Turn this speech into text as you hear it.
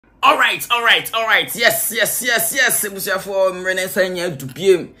All right. Yes. For Renaissance to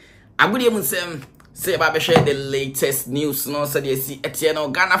be I would say about share the latest news. No, so you see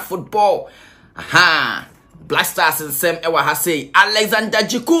Etienne Ghana football. Aha, Black Stars and Sam Ewa Hase Alexander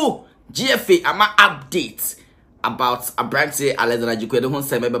Jiku GFA ama update about a brand say Alexander Jiku. The whole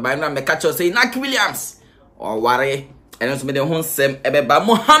Sam Eba na me catch say Naki Williams or worry and also me the whole Sam Eba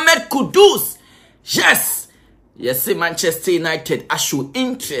Mohammed Kudus. Yes, Manchester United show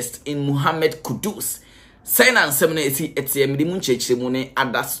interest in Mohammed Kudus. Sign and semina eti me di muncheche mu ne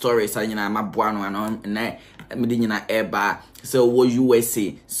other stories anyina maboa no ano na me di nyina eba so wo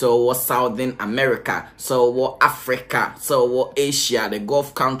USA, so wo Southern America, so wo Africa, so wo Asia, the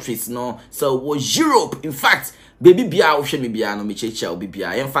Gulf countries no, so wo Europe. In fact, baby bia wo hwe me bia no me cheche obi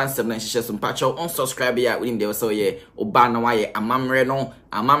bia yen fan semina hyehyɛ so mpacho on subscribe ya within there so ye oba na wa ye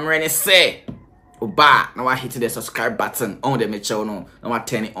amamre ne say Oba, now I hit the subscribe button on the channel. Now I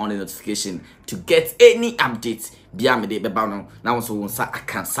turn on the notification to get any updates. Beyond me, now also I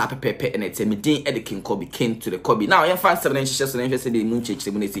can sap pepe and it's a meeting at the king Kobe came to the Kobe. Now, I'm fan 7 inches and interested in moon church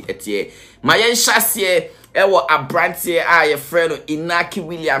community at ye. My young chassis, a brand here, I a friend of Inaki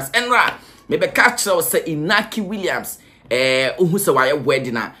Williams. And right, maybe catch us say Inaki Williams. Who's a wire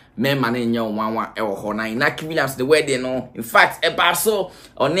wedding? Men man in your one hona Inaki Williams the wedding no. In fact, a basso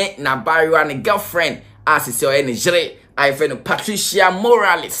on it na barrio and a girlfriend as is your energy. I friend Patricia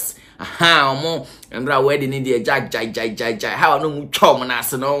Morales. Aha, mo and wedding in the jack. How no mucho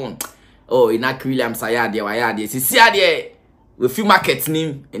as no. Oh, Inaki Williams I had there. See there with few market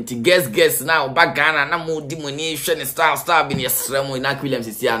name and to guess now back Ghana na mo diminution star being your Inaki Williams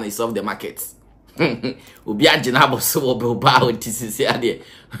is here and he solve the markets. Obi ajina so oba ontisisi ade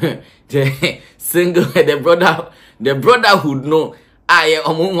single the brotherhood no aye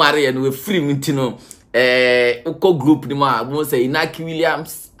omunware no we free meeting no uko group ni ma we say Inaki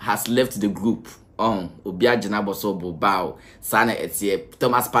Williams has left the group obi ajina so oba sana etie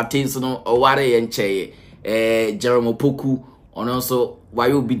Thomas Partey so no oware ye nche Jerome Poku ono so why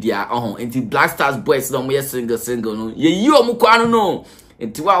obi dia enti Black Stars boys no mo single no ye yi omukwa no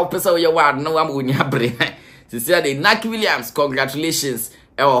Into our person, you are no one when you have brain. She said, Inaki Williams, congratulations.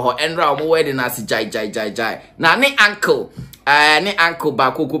 Oh, Endra, wedding as jai. Now, ne uncle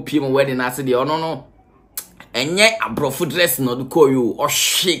back who could pim wedding as the no. And yet, a bro food dress no do call you or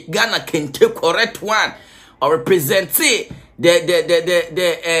shake Ghana can take correct one or represent the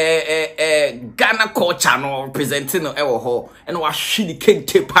Ghana culture no representing no ewo and what she can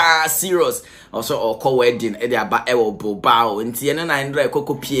take serious. Also or call wedding e dey aba ewo boba nti ene na ndra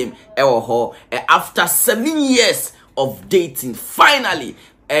ekoko pm ewo ho after 7 years of dating finally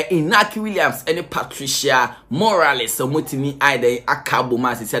Inaki Williams and Patricia Morales so mutimi ide akabo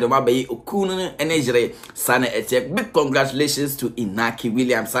ma se said ma be okunu enejere sana ete big congratulations to Inaki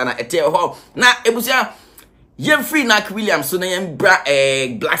Williams sana ete ho na ebusia yem free Inaki Williams so na yem bra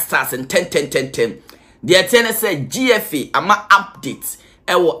Black Stars and 10 the attendant said GFA ama updates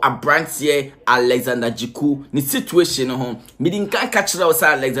ewo abrantie Alexander Jiku ni situation ho midin kan catch us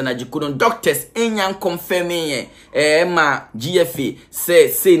Alexander Jiku no doctors enyan confirming ma GFA say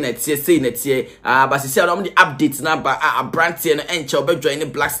netie but see am the updates na ba abrantie no enche obedjoin ni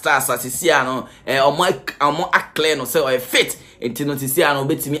Black Stars asisia no omo acclaim no say o fit enti no tisia no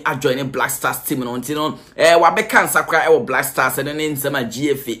betimi adjoin ni Black Stars team no enti no wa be kan sakra ewo Black Stars no ne nsema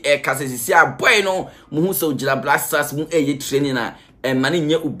GFA ka sisia boy no muhu so gira Black Stars mu training na mani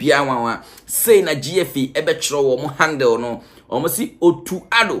nye ubia wanwa say na GFA ebe chro wo mo handle no omo si Otto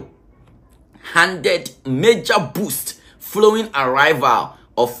Addo handed major boost following arrival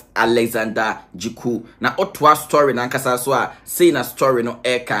of Alexander Jiku na Otto story na nkasa so a say na story no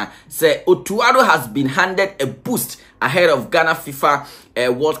eka say Otto Addo has been handed a boost ahead of Ghana FIFA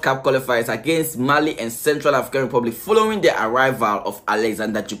World Cup qualifiers against Mali and Central African Republic following the arrival of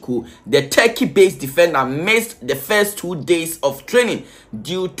Alexander Jiku. The Turkey-based defender missed the first 2 days of training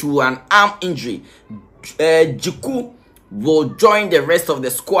due to an arm injury. Jiku will join the rest of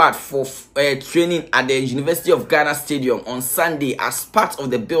the squad for training at the University of Ghana Stadium on Sunday as part of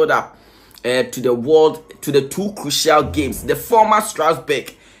the build-up to the two crucial games. The former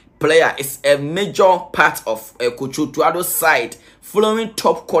Strasbourg player is a major part of Coach Otto Addo's side following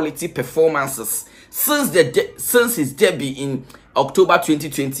top quality performances since his debut in October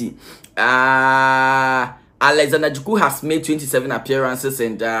 2020. Alexander Jiku has made 27 appearances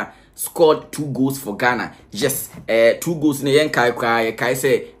and scored 2 goals for Ghana. Yes, 2 goals in the kai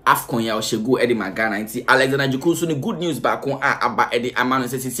say Afcon ya Oshegu Eddie Ghana. Alexander Jiku so good news back on aba Eddie Amano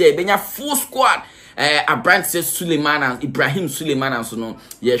says he benya full squad. Abrant says Suleiman and Ibrahim Suleiman and so no.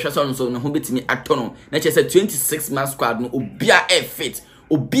 Yeah, so no ho betimi atono. Na che say 26 man squad no obia fit.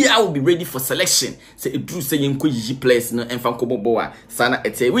 obia will be ready for selection. Say it drew say yenko yiyi players no emfa nkoboboa sana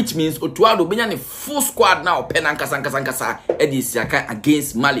ete, which means Otuado benya ne full squad now pen ankasa edi siaka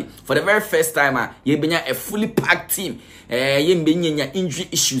against Mali for the very first time. Ye benya a fully packed team. Ye benya injury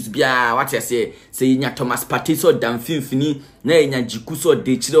issues bia what I say nya Thomas Partey so damfimfini na nya Jiku so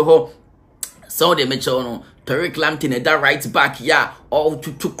de chire ho. So they mention no Tariq Lamptey that right back all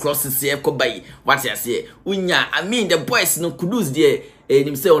two crosses here ko by what I say unya. I mean the boys no Kudus there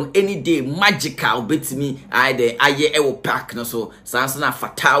him say on any day magical bet me I the aye will pack no so Sansana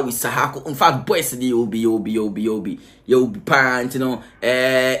fatal with Sahako. In fact boys the you'll be parent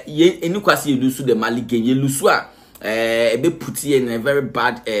ye enukwasi you lose the Mali game you lose be put in a very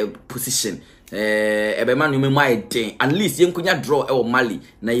bad position. Ebe man you my den at least yenkonya draw Mali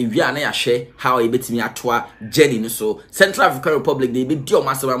na yewia na ya share how e betimi atoa journey no so Central African Republic they be dio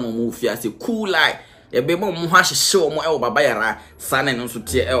masema mo fia say cool like ebe mo ha hye mo baba yara sana no so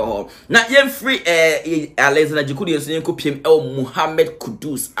tie ho na yen free Alexander Jikudi so yenko piem Mohammed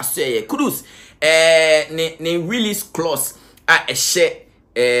Kudus aseye Kudus ne release clause a share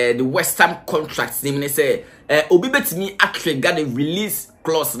the West Ham contracts name say obi betimi trigger the release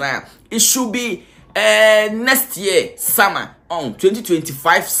clause now. It should be next year summer on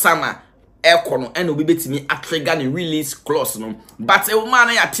 2025 summer aircon and obi betimi trigger the release clause no. But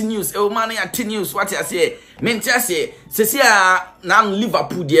man ya news what I say men say now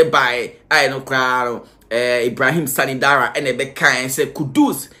Liverpool there by I no crowd Ibrahim Sanidara and ebe kan say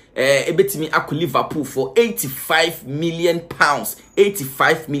Kudus ebetimi aku Liverpool for 85 million pounds and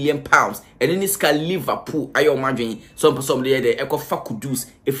then this can Liverpool ayo margin some there ekofa Kudus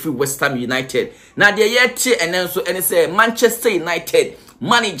free West Ham United now the year and then so and say Manchester United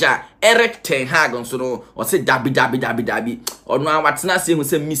manager Eric Ten Hag so no or say dabi or no watina say who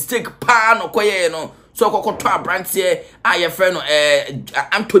say mistake pa no koye no so kokoto brand here aye friend no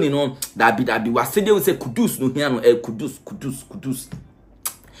Anthony no dabi was say they say Kudus no here no Kudus.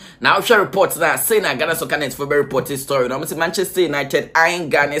 Now, share reports that saying that Ghana Soccer Net for very reported story. Now, Manchester United eyeing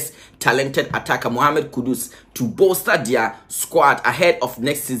Ghana's talented attacker Mohammed Kudus to bolster their squad ahead of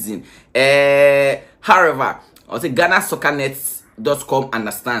next season. However, GhanaSoccerNet.com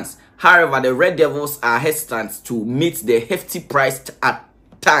understands. However, the Red Devils are hesitant to meet the hefty price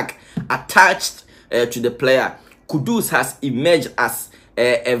tag attached to the player. Kudus has emerged as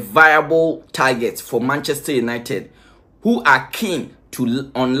a viable target for Manchester United, who are keen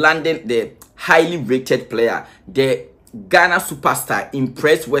on landing the highly rated player. The Ghana superstar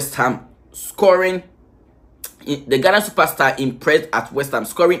impressed West Ham, scoring at West Ham,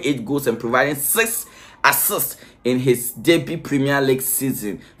 scoring 8 goals and providing 6 assists in his debut Premier League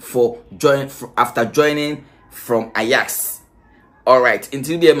season after joining from Ajax. All right,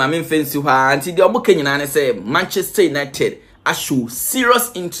 until the main fans who are until the Omo say Manchester United show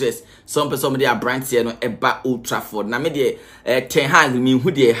serious interest. Some they are brands here no eba Old Trafford. Na me de Ten Hag mi hu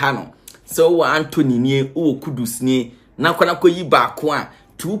de ha no. So Anthony ni Kudus ni na kwana koyi ba ko a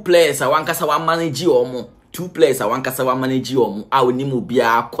 2 players a wankasa wa manage omo. 2 players a wankasa wa manage omo. A oni mu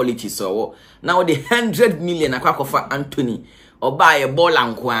bia quality so. Now the 100 million akwa kofa Anthony. Oba ye ball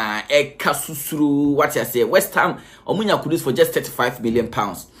ankwa kasusuru what I say West Ham omunya Kudus for just 35 million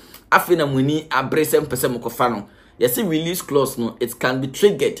pounds. Afina muni abrese mpese mokofa no. Yes, release clause no, it can be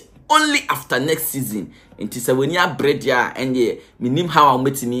triggered only after next season. It is when you bread ya and ye minim how I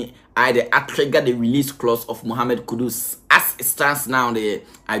met me either trigger the release clause of Mohammed Kudus as it stands now. There,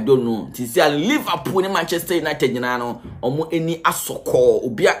 I don't know. It is Liverpool and Manchester United no omo any asoko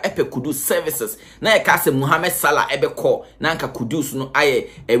obia epe Kudus services. Na e ka se Mohamed Salah ebe call na nka Kudus no aye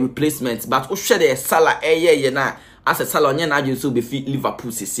a replacement, but o share the Salah ye na as a Salah onye na adwin so be fit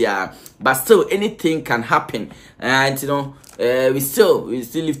Liverpool sisia, but still anything can happen. And you know we still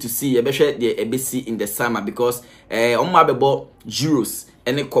live to see the ABC in the summer because bebo Euros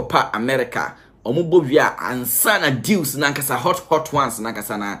and Copa America omubo via ansana deals nankasa hot ones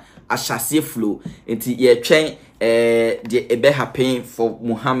nankasa na ashase flow into ye twen the ebe happen for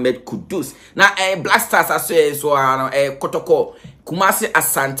Mohammed Kudus na Black Stars so Kotoko Kumasi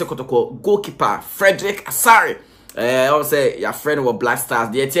Asante Kotoko goalkeeper Frederick Asare I say your friend was Black Stars.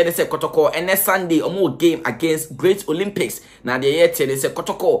 The they say Kotoko and next Sunday omo game against Great Olympics. Now the they say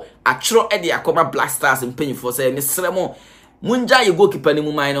Kotoko atro Eddie Akoba Black Stars in penny for say Miss Remo Munja you go keep any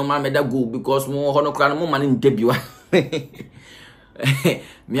mu mind on my meda go because mo hono kran mo man in debut.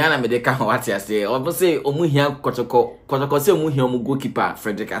 Miana me de ka what I say. Obo say omu hia Kotoko say omu hia omu goalkeeper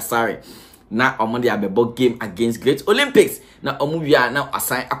Frederick Asare. na omo dey abebo game against Great Olympics na omo wia na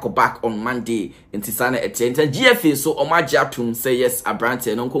assign akọ back on Monday ntisana etienta GFA so omo ajatum say yes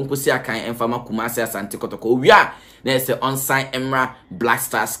abrante no nkonkosi akan emfama Kumasi Asante Kotoko wia na say on sign Emra Black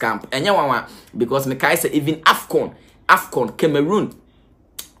Stars camp enye wanwa because me kai say even AFCON Cameroon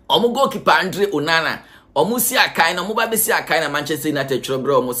omo goalkeeper Andre Onana omo si akan na omo ba be si akan na Manchester United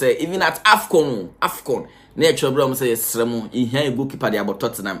chobro omo say even at AFCON na chobro omo say sremo ihe goalkeeper dey about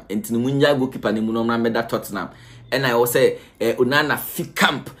Tottenham entini munya goalkeeper ni mu no meda Tottenham and I will say Onana fi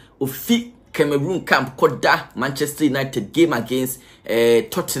camp o fi Cameroon camp koda Manchester United game against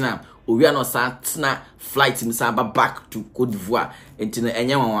Tottenham we are not na flight himself back to Cote d'Ivoire into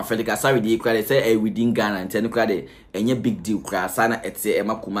enye wan Africa sorry dey cry say within Ghana and cry dey enye big deal cry sana etse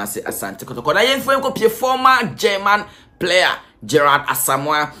ema Kumasi Asante Kotoko na yen fo pie former German player Gerard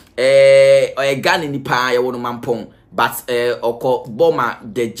Asamoah Ghana ni pa ye wono mampon but oko bomber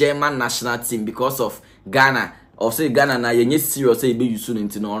the German national team because of Ghana or say Ghana na yenye serious say be use no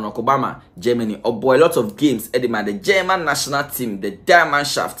ntino on Obama Germany or boy a lot of games edema the German national team the Diamond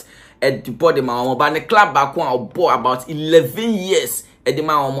Shaft at the body ma ba the club back one or about 11 years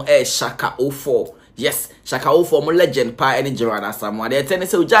edema omo Shaka 04 yes Shaka 04 mo legend pa any Gerard Asamoah they tell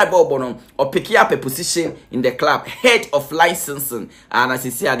say ujai bobo no or pick up a position in the club head of licensing and as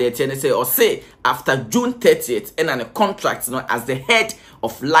you see they tell say or say after June 30th and a contract no as the head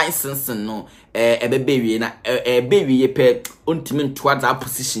of licensing no baby na baby ye pe ultimate towards that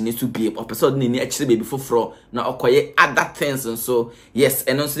position is to be a person ni actually baby for na okoye other things and so yes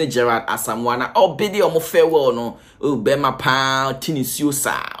and also Gerard Asamoah na obedi omo farewell no o be ma pa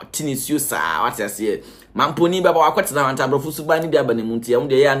tinisusa what you say mamponi baba wakwete na wanta brofu suba ni bia bana munti am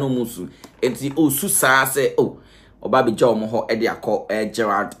de ya no musu enti o susa say o oba be jo mo ho e de akọ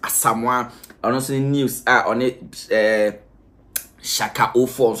Gerard Asamoah also news on it Shaka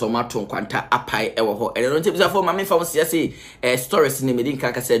 04 so maton kwanta apai ewo ho and don't tell for mama fam say stories ni medin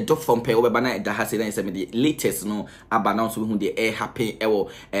kaka say dot from pe oba na da ha say na say me the latest no aba now so hu the air happen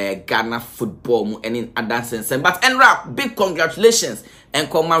ewo Ghana football mu any other sense but enra big congratulations and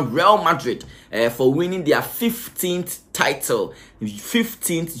come Real Madrid for winning their 15th title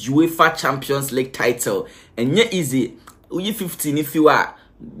 15th UEFA Champions League title and yeah easy you 15 if you are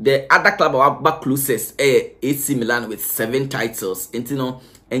the other club are back closest AC Milan with 7 titles. You know,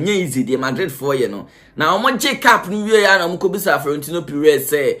 and yeah, easy the Madrid for you know. Now I'm J Cap New Year and I'm Kobisa Florentino Perez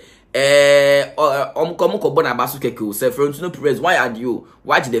say Komoko Bonabasu Keku say Florentino Perez why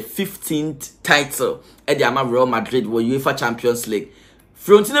did the 15th title at the Real Madrid were UEFA Champions League.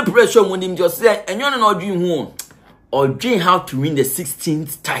 Florentino Perez show him just say and you know dream or dream how to win the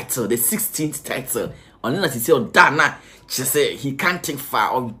 16th title. On that he say Dana she say he can't think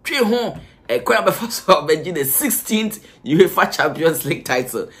far of dream home quite before so the 16th UEFA Champions League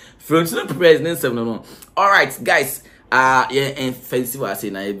title. Florentino Perez no. Alright guys, yeah, and fancy what I say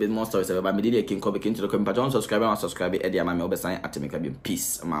now a bit more stories about me. Can come back into the comment. Don't subscribe and subscribe. Eddie, I'm my sign at me.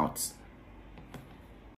 Peace. I'm out.